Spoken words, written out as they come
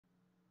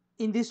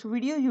In this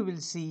video, you will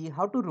see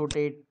how to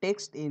rotate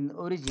text in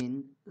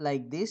Origin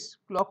like this,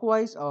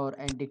 clockwise or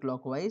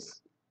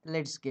anti-clockwise.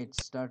 Let's get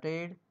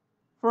started.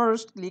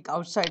 First, click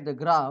outside the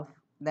graph,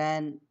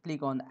 then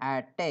click on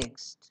Add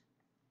Text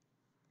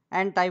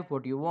and type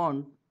what you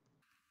want.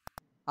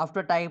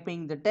 After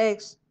typing the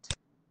text,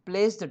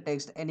 place the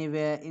text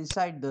anywhere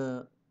inside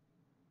the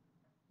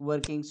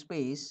working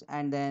space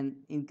and then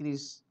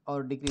increase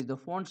or decrease the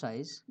font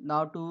size.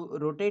 Now to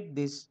rotate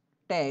this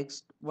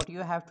text, what you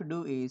have to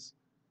do is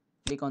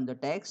click on the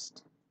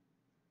text,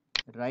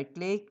 right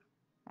click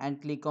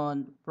and click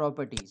on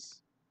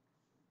properties.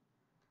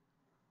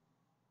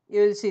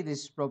 You will see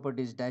this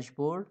properties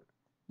dashboard.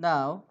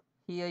 Now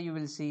here you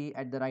will see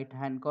at the right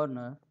hand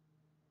corner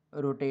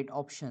rotate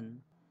option.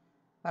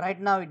 Right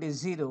now it is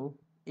 0.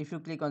 If you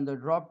click on the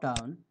drop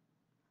down,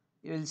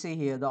 you will see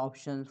here the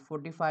options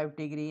 45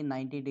 degree,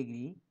 90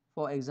 degree.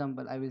 For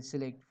example, I will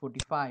select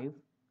 45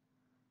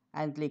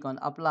 and click on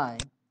apply,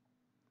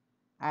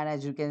 and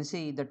as you can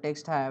see the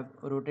text have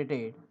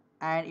rotated.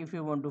 And if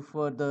you want to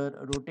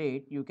further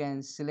rotate, you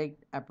can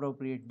select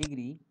appropriate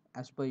degree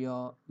as per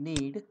your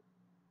need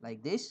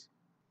like this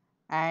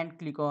and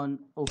click on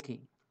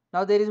OK.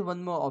 Now there is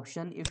one more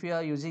option. If you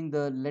are using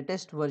the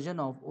latest version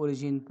of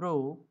Origin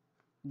Pro,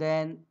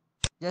 then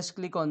just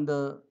click on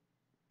the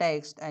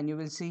text and you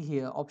will see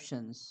here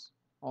options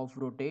of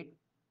rotate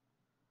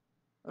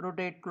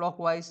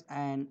clockwise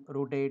and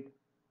rotate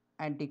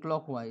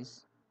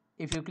anti-clockwise.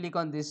 If you click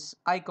on this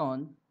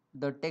icon,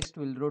 the text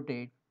will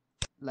rotate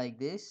like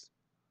this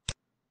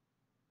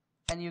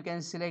and you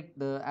can select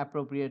the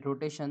appropriate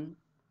rotation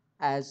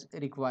as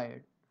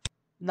required.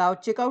 Now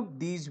check out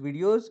these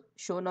videos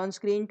shown on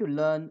screen to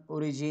learn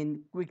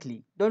Origin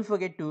quickly. Don't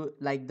forget to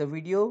like the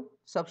video,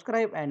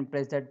 subscribe and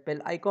press that bell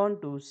icon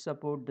to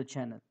support the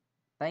channel.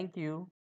 Thank you.